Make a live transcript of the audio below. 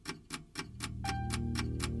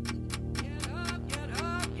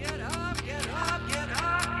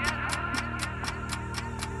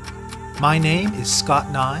My name is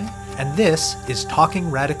Scott Nye, and this is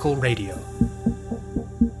Talking Radical Radio.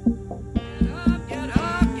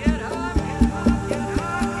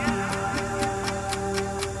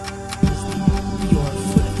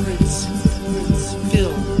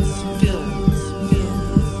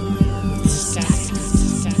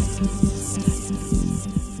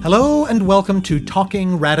 Hello and welcome to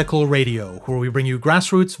Talking Radical Radio, where we bring you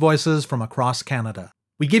grassroots voices from across Canada.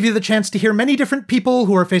 We give you the chance to hear many different people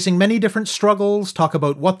who are facing many different struggles, talk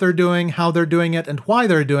about what they're doing, how they're doing it, and why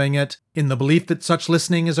they're doing it, in the belief that such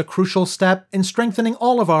listening is a crucial step in strengthening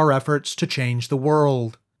all of our efforts to change the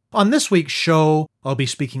world. On this week's show, I'll be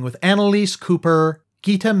speaking with Annalise Cooper,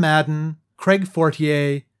 Geeta Madden, Craig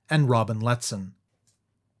Fortier, and Robin Letson.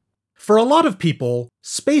 For a lot of people,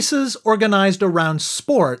 spaces organized around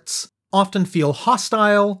sports often feel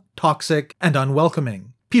hostile, toxic, and unwelcoming.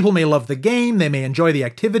 People may love the game, they may enjoy the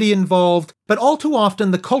activity involved, but all too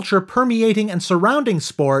often the culture permeating and surrounding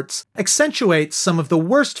sports accentuates some of the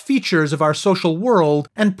worst features of our social world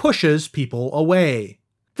and pushes people away.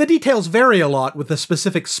 The details vary a lot with the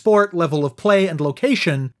specific sport, level of play, and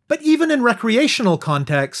location, but even in recreational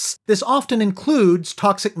contexts, this often includes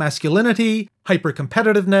toxic masculinity,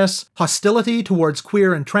 hyper-competitiveness, hostility towards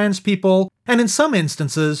queer and trans people, and in some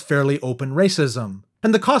instances, fairly open racism.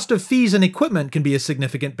 And the cost of fees and equipment can be a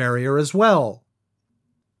significant barrier as well.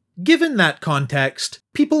 Given that context,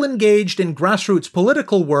 people engaged in grassroots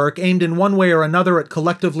political work aimed in one way or another at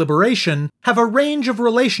collective liberation have a range of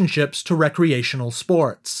relationships to recreational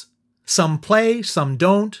sports. Some play, some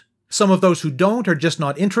don't. Some of those who don't are just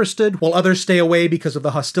not interested, while others stay away because of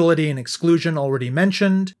the hostility and exclusion already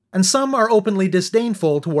mentioned, and some are openly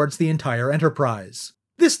disdainful towards the entire enterprise.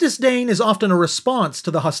 This disdain is often a response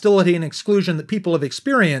to the hostility and exclusion that people have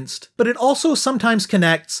experienced, but it also sometimes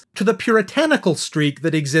connects to the puritanical streak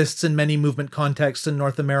that exists in many movement contexts in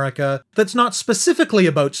North America that's not specifically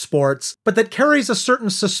about sports, but that carries a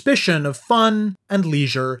certain suspicion of fun and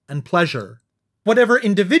leisure and pleasure. Whatever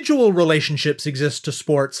individual relationships exist to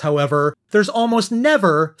sports, however, there's almost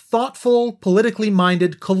never thoughtful, politically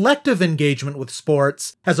minded, collective engagement with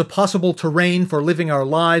sports as a possible terrain for living our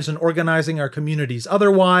lives and organizing our communities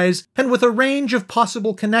otherwise, and with a range of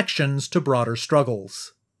possible connections to broader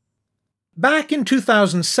struggles. Back in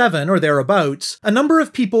 2007 or thereabouts, a number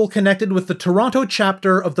of people connected with the Toronto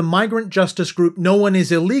chapter of the migrant justice group No One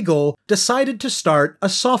Is Illegal decided to start a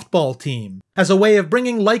softball team, as a way of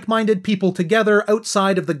bringing like-minded people together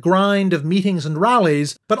outside of the grind of meetings and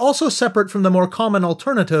rallies, but also separate from the more common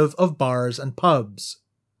alternative of bars and pubs.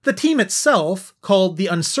 The team itself, called The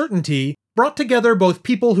Uncertainty, brought together both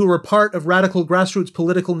people who were part of radical grassroots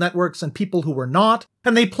political networks and people who were not,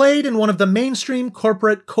 and they played in one of the mainstream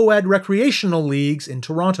corporate co-ed recreational leagues in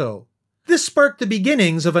Toronto. This sparked the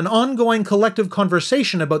beginnings of an ongoing collective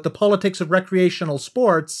conversation about the politics of recreational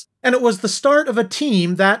sports, and it was the start of a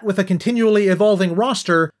team that, with a continually evolving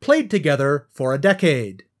roster, played together for a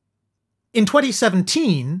decade. In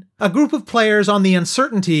 2017, a group of players on The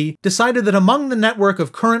Uncertainty decided that among the network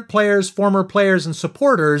of current players, former players, and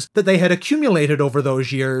supporters that they had accumulated over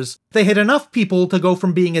those years, they had enough people to go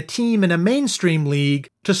from being a team in a mainstream league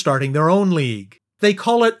to starting their own league. They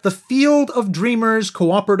call it the Field of Dreamers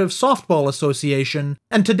Cooperative Softball Association,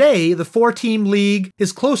 and today the 4-team league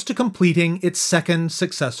is close to completing its second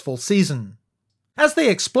successful season. As they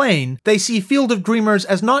explain, they see Field of Dreamers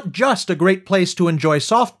as not just a great place to enjoy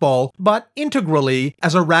softball, but integrally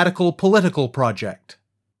as a radical political project.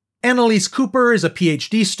 Annalise Cooper is a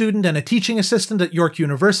PhD student and a teaching assistant at York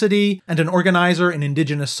University, and an organizer in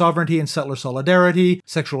Indigenous sovereignty and settler solidarity,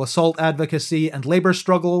 sexual assault advocacy, and labor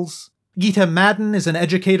struggles. Geeta Madden is an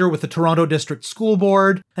educator with the Toronto District School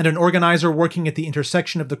Board, and an organizer working at the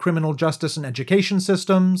intersection of the criminal justice and education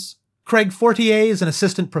systems. Craig Fortier is an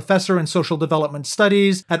assistant professor in social development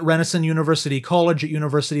studies at Renison University College at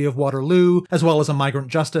University of Waterloo, as well as a migrant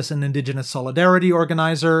justice and Indigenous solidarity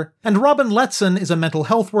organizer. And Robin Letson is a mental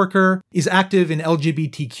health worker, is active in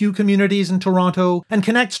LGBTQ communities in Toronto, and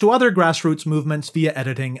connects to other grassroots movements via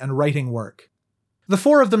editing and writing work. The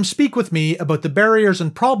four of them speak with me about the barriers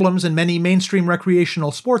and problems in many mainstream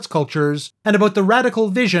recreational sports cultures, and about the radical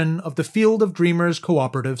vision of the Field of Dreamers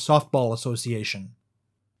Cooperative Softball Association.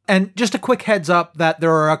 And just a quick heads up that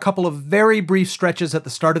there are a couple of very brief stretches at the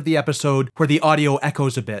start of the episode where the audio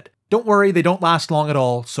echoes a bit. Don't worry, they don't last long at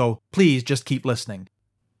all, so please just keep listening.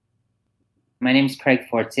 My name is Craig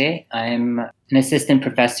Fortier. I'm an assistant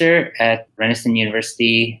professor at Renison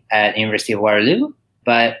University at University of Waterloo,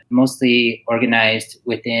 but mostly organized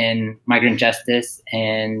within migrant justice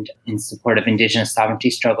and in support of Indigenous sovereignty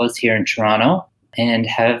struggles here in Toronto. and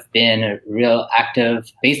have been a real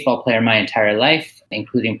active baseball player my entire life,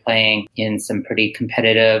 including playing in some pretty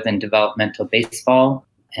competitive and developmental baseball.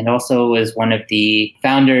 And also was one of the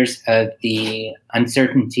founders of the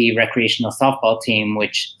Uncertainty recreational softball team,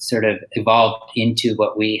 which sort of evolved into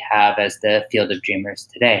what we have as the Field of Dreamers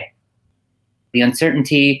today. The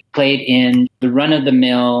Uncertainty played in the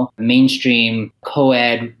run-of-the-mill mainstream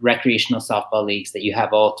co-ed recreational softball leagues that you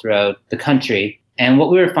have all throughout the country. And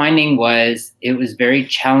what we were finding was it was very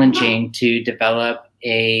challenging to develop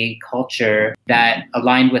a culture that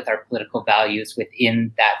aligned with our political values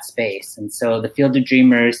within that space. And so the Field of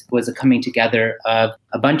Dreamers was a coming together of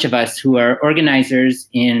a bunch of us who are organizers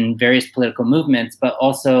in various political movements, but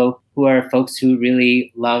also who are folks who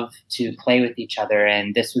really love to play with each other.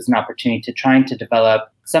 And this was an opportunity to trying to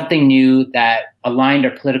develop something new that aligned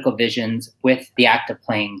our political visions with the act of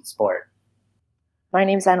playing sport. My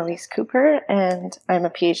name is Annalise Cooper, and I'm a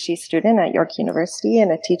PhD student at York University and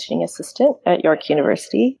a teaching assistant at York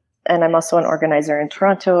University. And I'm also an organizer in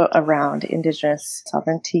Toronto around Indigenous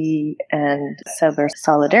sovereignty and settler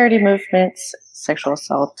solidarity movements, sexual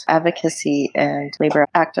assault advocacy, and labor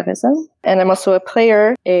activism. And I'm also a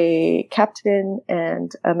player, a captain,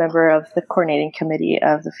 and a member of the coordinating committee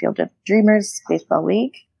of the Field of Dreamers Baseball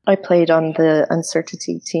League. I played on the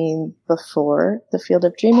Uncertainty team before the Field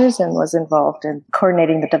of Dreamers and was involved in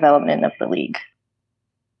coordinating the development of the league.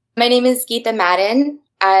 My name is Geeta Madden.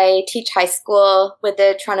 I teach high school with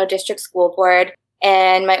the Toronto District School Board,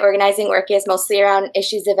 and my organizing work is mostly around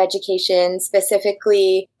issues of education,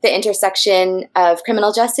 specifically the intersection of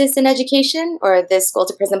criminal justice and education, or the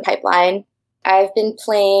school-to-prison pipeline. I've been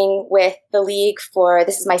playing with the league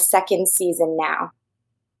this is my second season now.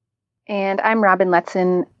 And I'm Robin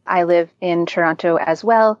Letson. I live in Toronto as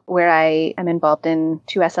well, where I am involved in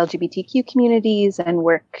 2S LGBTQ communities and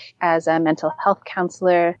work as a mental health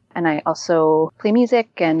counselor. And I also play music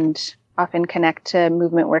and often connect to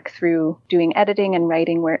movement work through doing editing and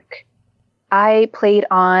writing work. I played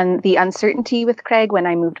on the Uncertainty with Craig when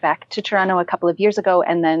I moved back to Toronto a couple of years ago,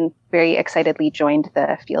 and then very excitedly joined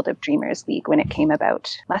the Field of Dreamers League when it came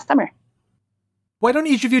about last summer. Why don't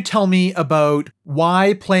each of you tell me about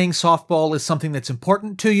why playing softball is something that's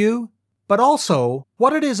important to you, but also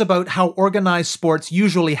what it is about how organized sports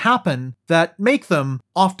usually happen that make them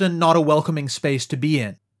often not a welcoming space to be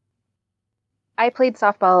in? I played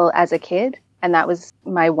softball as a kid, and that was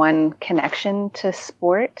my one connection to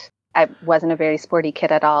sport. I wasn't a very sporty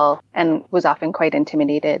kid at all and was often quite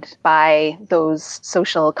intimidated by those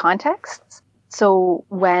social contexts. So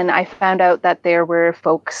when I found out that there were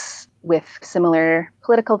folks with similar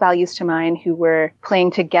political values to mine who were playing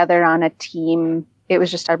together on a team, it was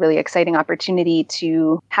just a really exciting opportunity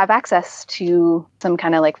to have access to some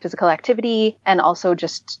kind of like physical activity and also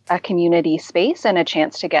just a community space and a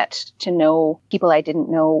chance to get to know people I didn't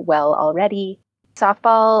know well already.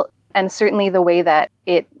 Softball, and certainly the way that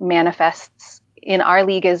it manifests in our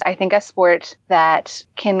league, is I think a sport that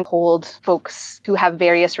can hold folks who have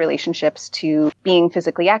various relationships to being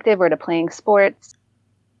physically active or to playing sports.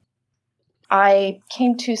 I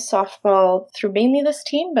came to softball through mainly this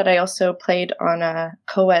team, but I also played on a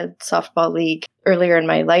co-ed softball league earlier in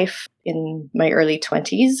my life, in my early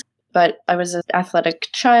 20s. But I was an athletic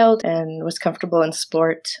child and was comfortable in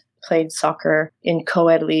sport, played soccer in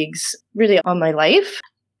co-ed leagues really all my life.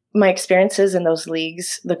 My experiences in those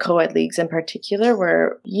leagues, the co-ed leagues in particular,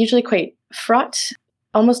 were usually quite fraught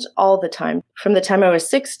almost all the time. From the time I was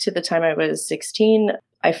 6 to the time I was 16,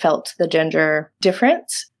 I felt the gender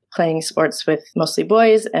difference, playing sports with mostly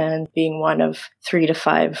boys and being one of 3 to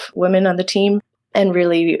 5 women on the team, and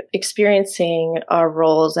really experiencing our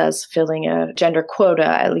roles as filling a gender quota,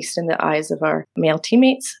 at least in the eyes of our male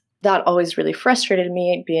teammates. That always really frustrated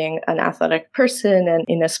me, being an athletic person and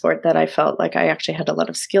in a sport that I felt like I actually had a lot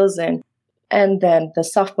of skills in. And then the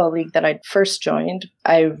softball league that I first joined,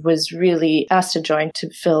 I was really asked to join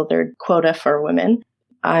to fill their quota for women.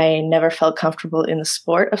 I never felt comfortable in the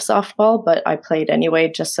sport of softball, but I played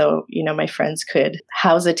anyway just so, my friends could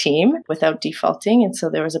house a team without defaulting. And so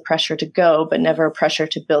there was a pressure to go, but never a pressure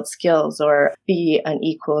to build skills or be an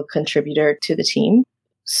equal contributor to the team.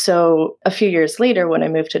 So a few years later, when I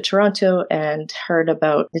moved to Toronto and heard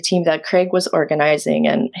about the team that Craig was organizing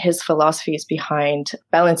and his philosophies behind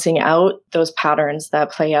balancing out those patterns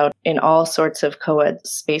that play out in all sorts of co-ed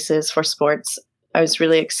spaces for sports, I was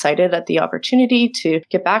really excited at the opportunity to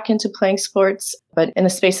get back into playing sports, but in a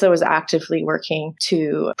space that was actively working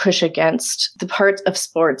to push against the parts of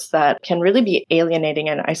sports that can really be alienating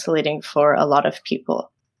and isolating for a lot of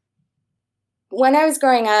people. When I was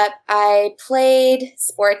growing up, I played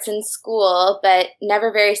sports in school, but never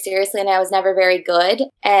very seriously, and I was never very good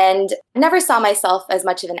and never saw myself as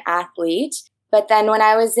much of an athlete. But then when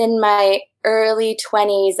I was in my early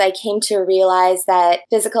 20s, I came to realize that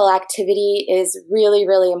physical activity is really,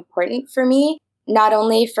 really important for me, not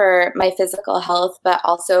only for my physical health, but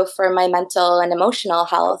also for my mental and emotional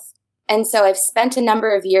health. And so I've spent a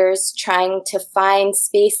number of years trying to find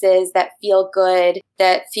spaces that feel good,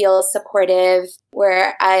 that feel supportive,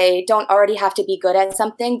 where I don't already have to be good at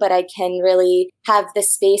something, but I can really have the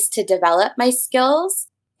space to develop my skills.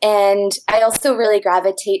 And I also really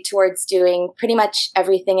gravitate towards doing pretty much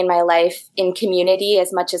everything in my life in community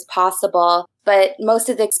as much as possible. But most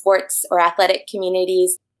of the sports or athletic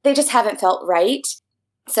communities, they just haven't felt right.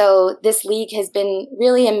 So this league has been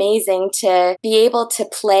really amazing to be able to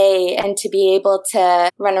play and to be able to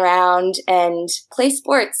run around and play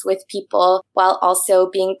sports with people while also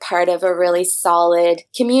being part of a really solid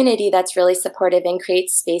community that's really supportive and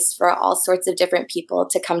creates space for all sorts of different people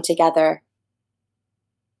to come together.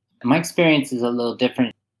 My experience is a little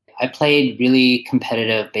different. I played really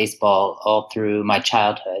competitive baseball all through my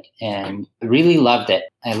childhood and really loved it.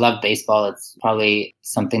 I love baseball. It's probably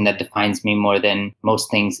something that defines me more than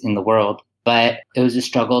most things in the world. But it was a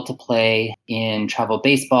struggle to play in travel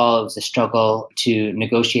baseball. It was a struggle to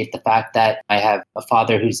negotiate the fact that I have a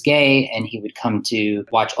father who's gay and he would come to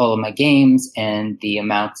watch all of my games, and the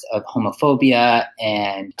amounts of homophobia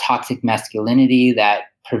and toxic masculinity that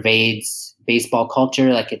pervades baseball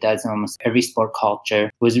culture, like it does in almost every sport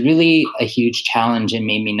culture, was really a huge challenge and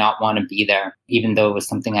made me not want to be there, even though it was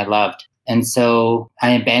something I loved. And so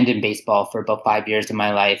I abandoned baseball for about 5 years of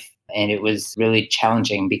my life. And it was really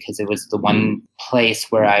challenging because it was the one place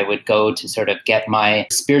where I would go to sort of get my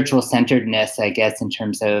spiritual centeredness, I guess, in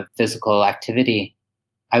terms of physical activity.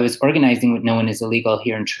 I was organizing with No One Is Illegal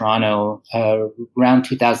here in Toronto around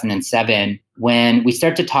 2007, when we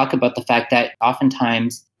start to talk about the fact that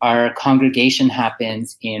oftentimes our congregation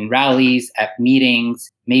happens in rallies, at meetings,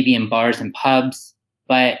 maybe in bars and pubs,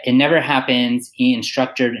 but it never happens in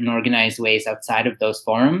structured and organized ways outside of those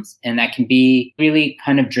forums. And that can be really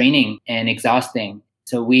kind of draining and exhausting.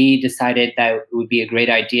 So we decided that it would be a great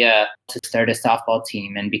idea to start a softball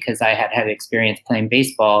team. And because I had had experience playing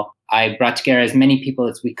baseball, I brought together as many people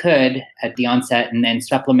as we could at the onset and then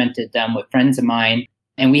supplemented them with friends of mine.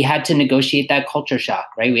 And we had to negotiate that culture shock,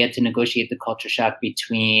 right? We had to negotiate the culture shock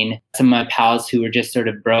between some of my pals who were just sort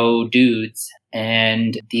of bro dudes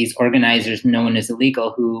and these organizers, No One Is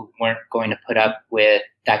Illegal, who weren't going to put up with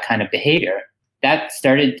that kind of behavior. That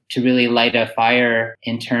started to really light a fire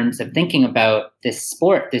in terms of thinking about this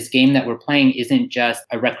sport. This game that we're playing isn't just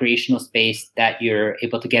a recreational space that you're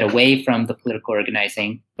able to get away from the political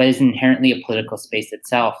organizing, but is inherently a political space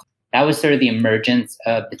itself. That was sort of the emergence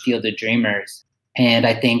of the Field of Dreamers. And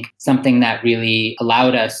I think something that really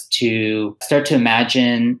allowed us to start to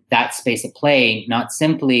imagine that space of play, not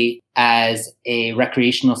simply as a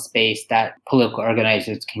recreational space that political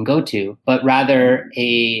organizers can go to, but rather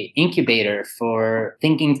a incubator for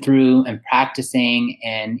thinking through and practicing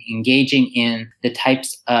and engaging in the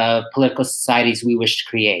types of political societies we wish to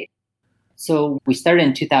create. So we started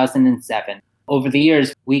in 2007. Over the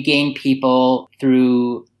years, we gained people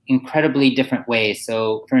through incredibly different ways.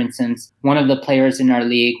 So, for instance, one of the players in our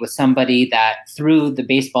league was somebody that through the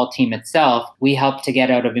baseball team itself, we helped to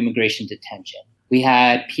get out of immigration detention. We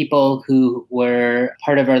had people who were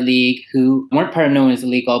part of our league who weren't part of No One Is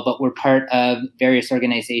Illegal, but were part of various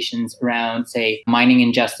organizations around, say, mining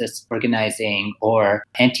injustice organizing or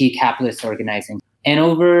anti-capitalist organizing. And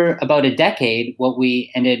over about a decade, what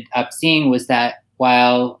we ended up seeing was that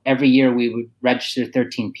while every year we would register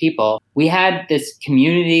 13 people, we had this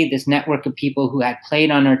community, this network of people who had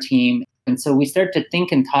played on our team. And so we started to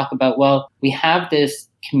think and talk about, well, we have this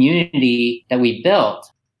community that we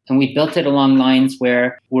built, and we built it along lines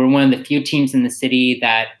where we're one of the few teams in the city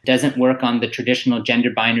that doesn't work on the traditional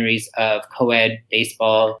gender binaries of co-ed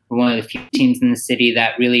baseball. We're one of the few teams in the city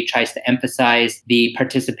that really tries to emphasize the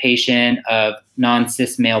participation of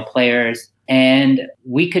non-cis male players. And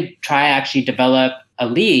we could try actually develop a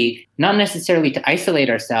league, not necessarily to isolate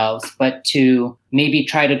ourselves, but to maybe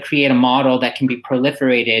try to create a model that can be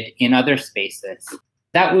proliferated in other spaces.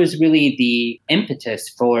 That was really the impetus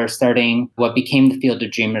for starting what became the Field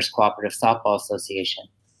of Dreamers Cooperative Softball Association.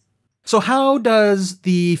 So how does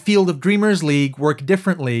the Field of Dreamers League work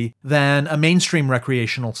differently than a mainstream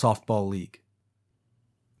recreational softball league?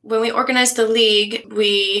 When we organized the league,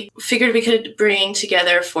 we figured we could bring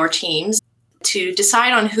together 4 teams. To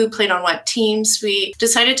decide on who played on what teams, we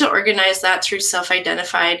decided to organize that through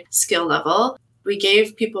self-identified skill level. We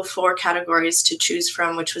gave people 4 categories to choose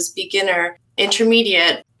from, which was beginner,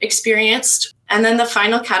 intermediate, experienced, and then the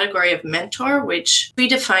final category of mentor, which we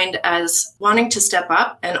defined as wanting to step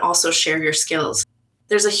up and also share your skills.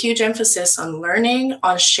 There's a huge emphasis on learning,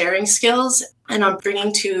 on sharing skills, and on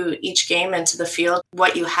bringing to each game and to the field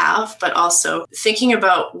what you have, but also thinking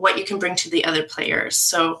about what you can bring to the other players.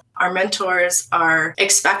 So our mentors are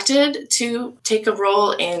expected to take a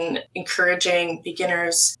role in encouraging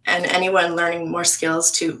beginners and anyone learning more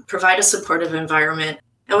skills to provide a supportive environment.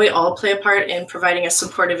 And we all play a part in providing a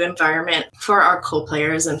supportive environment for our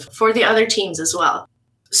co-players and for the other teams as well.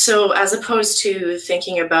 So as opposed to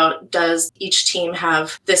thinking about, does each team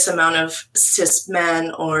have this amount of cis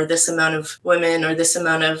men or this amount of women or this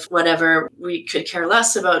amount of whatever, we could care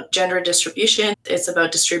less about gender distribution. It's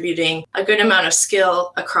about distributing a good amount of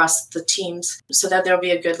skill across the teams so that there'll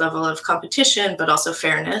be a good level of competition, but also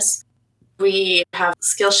fairness. We have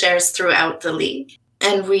skill shares throughout the league.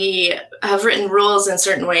 And we have written rules in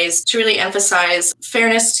certain ways to really emphasize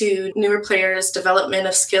fairness to newer players, development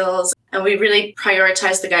of skills, and we really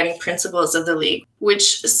prioritize the guiding principles of the league,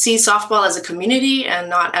 which see softball as a community and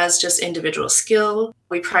not as just individual skill.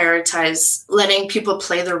 We prioritize letting people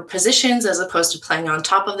play their positions as opposed to playing on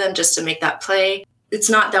top of them just to make that play. It's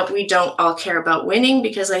not that we don't all care about winning,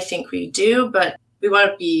 because I think we do, but we want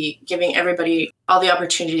to be giving everybody all the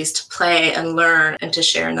opportunities to play and learn and to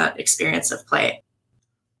share in that experience of play.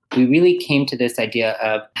 We really came to this idea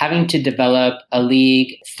of having to develop a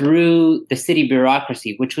league through the city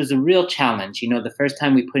bureaucracy, which was a real challenge. You know, the first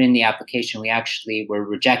time we put in the application, we actually were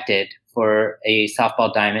rejected for a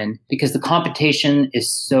softball diamond because the competition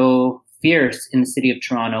is so fierce in the city of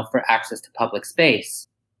Toronto for access to public space.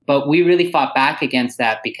 But we really fought back against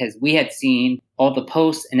that because we had seen all the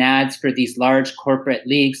posts and ads for these large corporate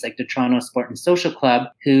leagues like the Toronto Sport and Social Club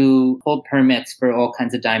who hold permits for all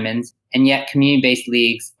kinds of diamonds. And yet community-based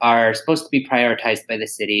leagues are supposed to be prioritized by the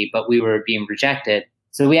city, but we were being rejected.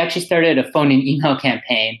 So we actually started a phone and email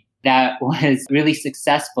campaign that was really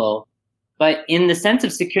successful. But in the sense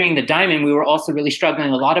of securing the diamond, we were also really struggling.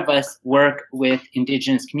 A lot of us work with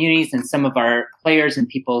Indigenous communities, and some of our players and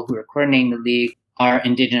people who are coordinating the league are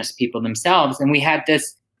Indigenous people themselves. And we had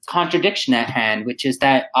this contradiction at hand, which is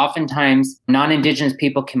that oftentimes non-Indigenous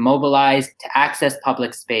people can mobilize to access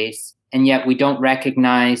public space, and yet we don't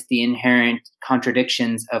recognize the inherent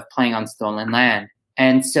contradictions of playing on stolen land.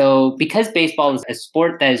 And so because baseball is a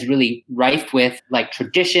sport that is really rife with like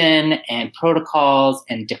tradition and protocols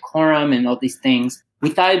and decorum and all these things, we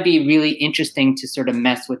thought it'd be really interesting to sort of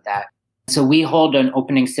mess with that. So we hold an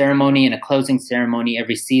opening ceremony and a closing ceremony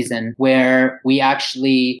every season where we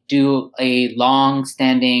actually do a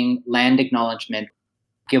long-standing land acknowledgement.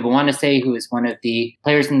 Gil Bwanase, who is one of the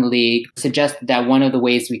players in the league, suggested that one of the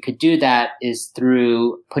ways we could do that is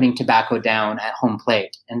through putting tobacco down at home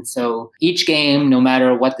plate. And so each game, no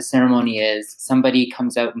matter what the ceremony is, somebody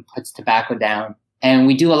comes out and puts tobacco down. And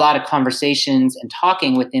we do a lot of conversations and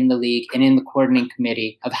talking within the league and in the coordinating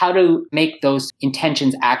committee of how to make those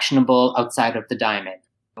intentions actionable outside of the diamond.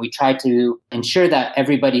 We try to ensure that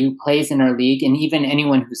everybody who plays in our league, and even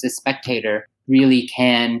anyone who's a spectator, really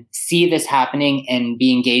can see this happening and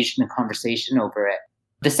be engaged in a conversation over it.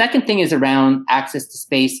 The second thing is around access to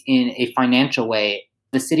space in a financial way.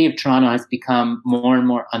 The city of Toronto has become more and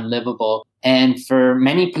more unlivable. And for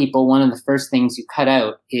many people, one of the first things you cut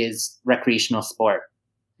out is recreational sport.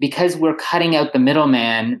 Because we're cutting out the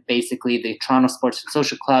middleman, basically the Toronto Sports and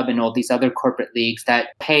Social Club and all these other corporate leagues that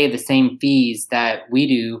pay the same fees that we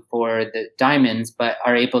do for the diamonds, but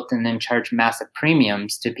are able to then charge massive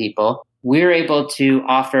premiums to people, we're able to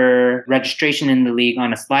offer registration in the league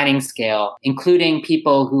on a sliding scale, including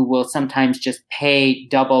people who will sometimes just pay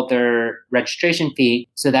double their registration fee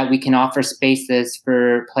so that we can offer spaces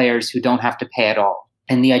for players who don't have to pay at all.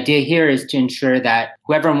 And the idea here is to ensure that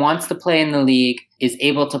whoever wants to play in the league is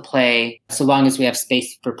able to play so long as we have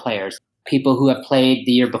space for players. People who have played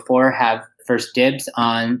the year before have first dibs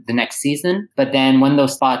on the next season. But then when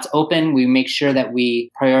those spots open, we make sure that we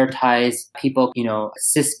prioritize people,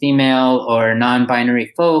 cis female or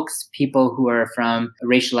non-binary folks, people who are from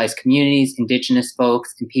racialized communities, Indigenous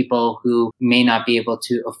folks, and people who may not be able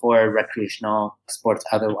to afford recreational sports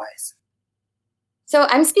otherwise. So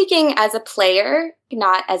I'm speaking as a player,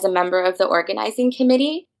 not as a member of the organizing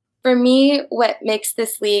committee. For me, what makes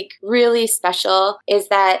this league really special is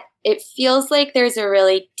that it feels like there's a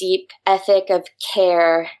really deep ethic of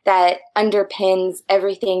care that underpins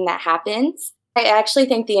everything that happens. I actually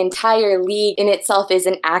think the entire league in itself is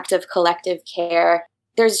an act of collective care.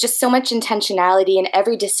 There's just so much intentionality in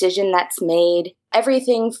every decision that's made.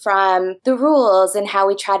 everything from the rules and how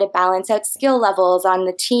we try to balance out skill levels on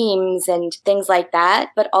the teams and things like that,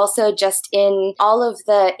 but also just in all of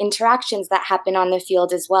the interactions that happen on the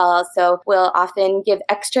field as well. So we'll often give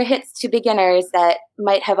extra hits to beginners that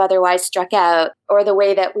might have otherwise struck out, or the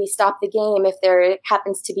way that we stop the game if there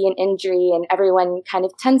happens to be an injury, and everyone kind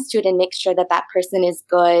of tends to it and makes sure that that person is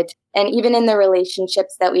good. And even in the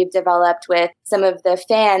relationships that we've developed with some of the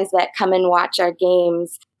fans that come and watch our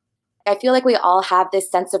games, I feel like we all have this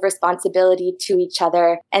sense of responsibility to each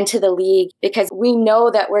other and to the league, because we know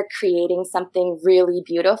that we're creating something really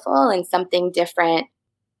beautiful and something different.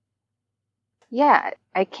 Yeah,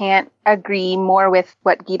 I can't agree more with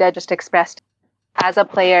what Geeta just expressed. As a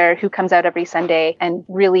player who comes out every Sunday and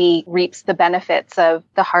really reaps the benefits of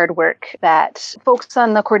the hard work that folks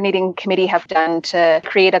on the coordinating committee have done to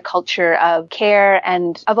create a culture of care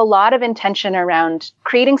and of a lot of intention around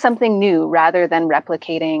creating something new rather than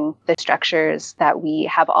replicating the structures that we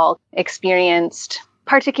have all experienced,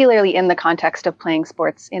 particularly in the context of playing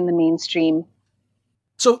sports in the mainstream.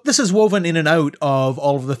 So this is woven in and out of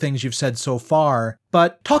all of the things you've said so far,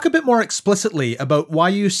 but talk a bit more explicitly about why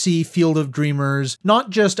you see Field of Dreamers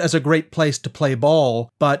not just as a great place to play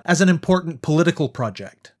ball, but as an important political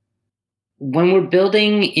project. When we're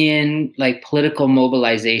building in political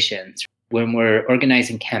mobilizations, when we're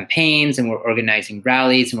organizing campaigns and we're organizing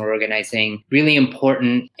rallies and we're organizing really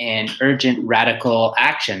important and urgent radical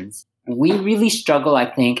actions, we really struggle, I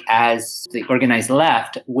think, as the organized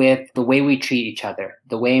left with the way we treat each other,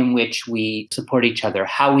 the way in which we support each other,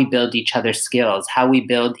 how we build each other's skills, how we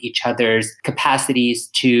build each other's capacities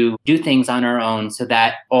to do things on our own so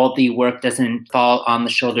that all the work doesn't fall on the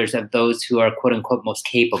shoulders of those who are quote unquote most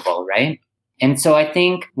capable, right? And so I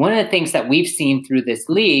think one of the things that we've seen through this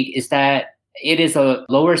league is that it is a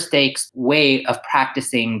lower stakes way of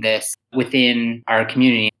practicing this within our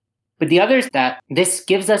community. But the other is that this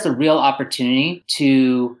gives us a real opportunity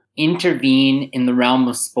to intervene in the realm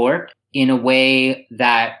of sport in a way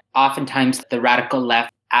that oftentimes the radical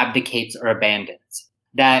left abdicates or abandons.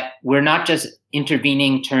 That we're not just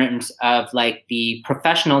intervening in terms of the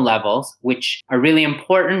professional levels, which are really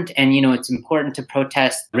important. And, it's important to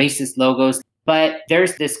protest racist logos. But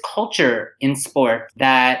there's this culture in sport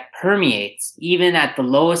that permeates even at the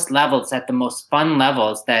lowest levels, at the most fun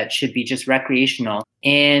levels that should be just recreational.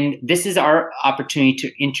 And this is our opportunity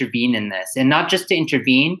to intervene in this, and not just to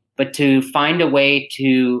intervene, but to find a way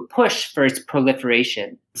to push for its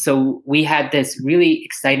proliferation. So we had this really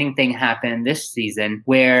exciting thing happen this season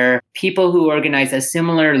where people who organize a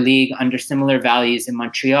similar league under similar values in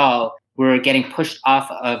Montreal were getting pushed off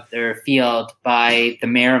of their field by the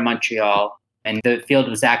mayor of Montreal. And the field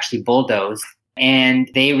was actually bulldozed. And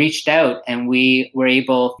they reached out, and we were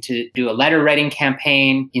able to do a letter writing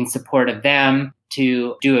campaign in support of them,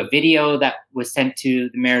 to do a video that was sent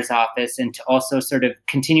to the mayor's office, and to also sort of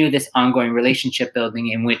continue this ongoing relationship building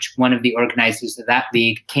in which one of the organizers of that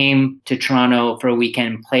league came to Toronto for a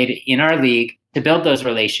weekend and played in our league to build those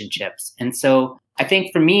relationships. And so I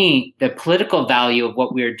think for me, the political value of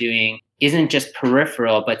what we're doing isn't just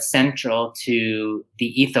peripheral, but central to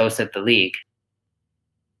the ethos of the league.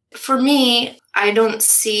 For me, I don't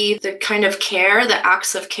see the kind of care, the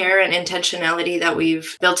acts of care and intentionality that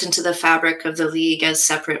we've built into the fabric of the league as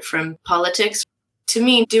separate from politics. To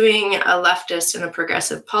me, doing a leftist and a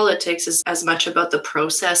progressive politics is as much about the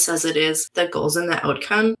process as it is the goals and the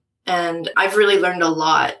outcome. And I've really learned a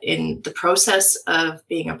lot in the process of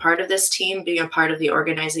being a part of this team, being a part of the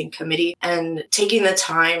organizing committee, and taking the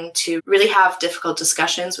time to really have difficult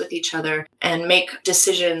discussions with each other and make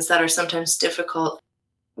decisions that are sometimes difficult.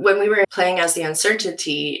 When we were playing as the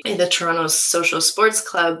Uncertainty in the Toronto Social Sports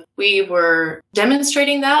Club, we were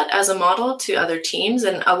demonstrating that as a model to other teams,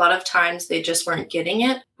 and a lot of times they just weren't getting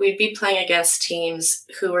it. We'd be playing against teams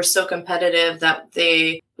who were so competitive that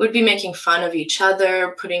they would be making fun of each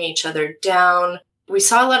other, putting each other down. We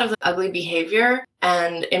saw a lot of ugly behavior,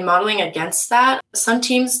 and in modeling against that, some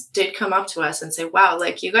teams did come up to us and say, wow,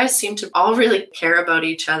 you guys seem to all really care about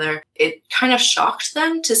each other. It kind of shocked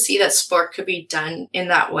them to see that sport could be done in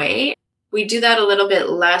that way. We do that a little bit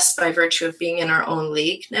less by virtue of being in our own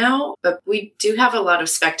league now, but we do have a lot of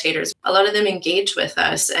spectators. A lot of them engage with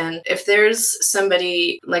us. And if there's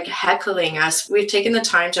somebody heckling us, we've taken the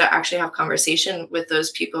time to actually have conversation with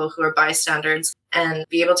those people who are bystanders and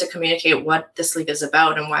be able to communicate what this league is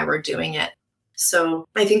about and why we're doing it. So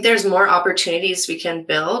I think there's more opportunities we can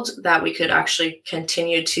build that we could actually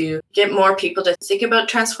continue to get more people to think about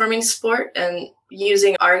transforming sport, and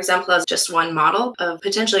using our example as just one model of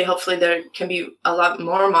potentially, hopefully there can be a lot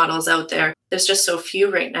more models out there. There's just so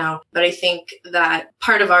few right now. But I think that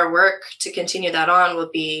part of our work to continue that on will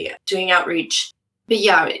be doing outreach, But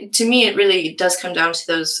yeah, to me, it really does come down to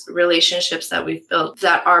those relationships that we've built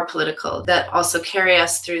that are political, that also carry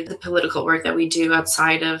us through the political work that we do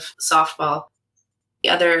outside of softball. The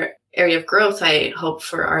other area of growth I hope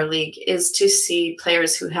for our league is to see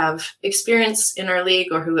players who have experience in our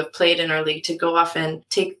league or who have played in our league to go off and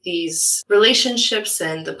take these relationships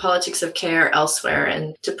and the politics of care elsewhere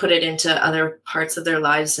and to put it into other parts of their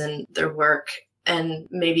lives and their work, and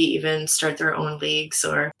maybe even start their own leagues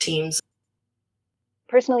or teams.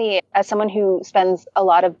 Personally, as someone who spends a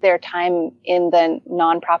lot of their time in the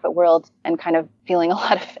nonprofit world and kind of feeling a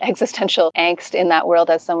lot of existential angst in that world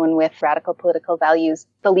as someone with radical political values,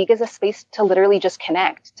 the league is a space to literally just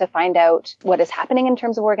connect, to find out what is happening in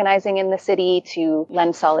terms of organizing in the city, to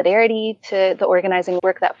lend solidarity to the organizing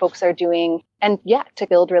work that folks are doing, and to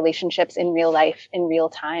build relationships in real life, in real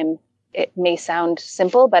time. It may sound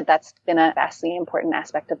simple, but that's been a vastly important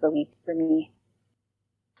aspect of the league for me.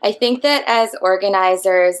 I think that as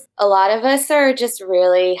organizers, a lot of us are just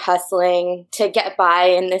really hustling to get by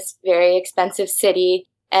in this very expensive city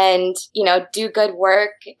and, do good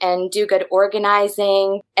work and do good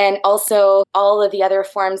organizing, and also all of the other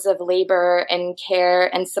forms of labor and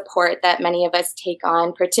care and support that many of us take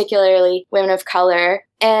on, particularly women of color.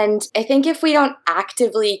 And I think if we don't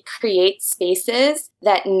actively create spaces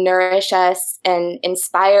that nourish us and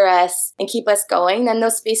inspire us and keep us going, then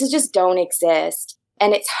those spaces just don't exist.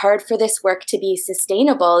 And it's hard for this work to be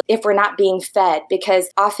sustainable if we're not being fed, because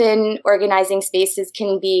often organizing spaces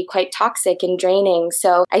can be quite toxic and draining.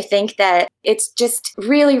 So I think that it's just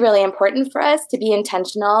really, really important for us to be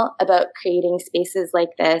intentional about creating spaces like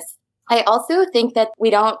this. I also think that we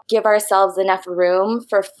don't give ourselves enough room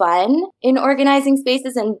for fun in organizing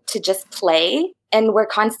spaces and to just play. And we're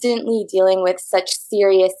constantly dealing with such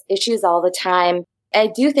serious issues all the time. I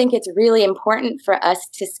do think it's really important for us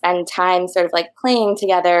to spend time sort of like playing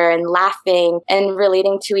together and laughing and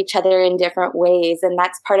relating to each other in different ways. And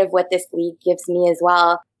that's part of what this league gives me as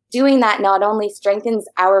well. Doing that not only strengthens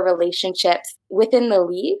our relationships within the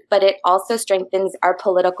league, but it also strengthens our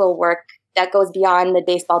political work that goes beyond the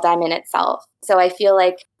baseball diamond itself. So I feel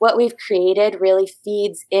like what we've created really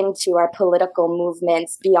feeds into our political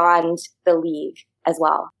movements beyond the league as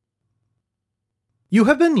well. You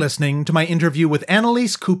have been listening to my interview with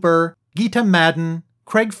Annalise Cooper, Geeta Madden,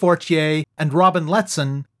 Craig Fortier, and Robin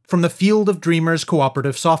Letson from the Field of Dreamers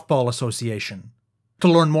Cooperative Softball Association. To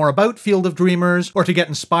learn more about Field of Dreamers, or to get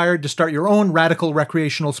inspired to start your own radical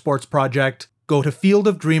recreational sports project, go to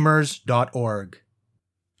fieldofdreamers.org.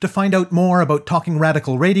 To find out more about Talking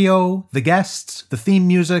Radical Radio, the guests, the theme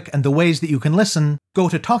music, and the ways that you can listen, go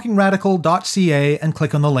to talkingradical.ca and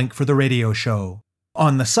click on the link for the radio show.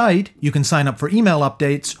 On the site, you can sign up for email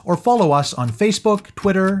updates or follow us on Facebook,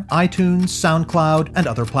 Twitter, iTunes, SoundCloud, and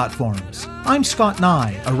other platforms. I'm Scott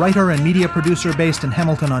Nye, a writer and media producer based in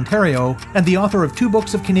Hamilton, Ontario, and the author of 2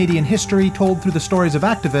 books of Canadian history told through the stories of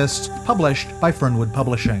activists, published by Fernwood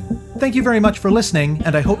Publishing. Thank you very much for listening,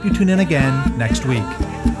 and I hope you tune in again next week.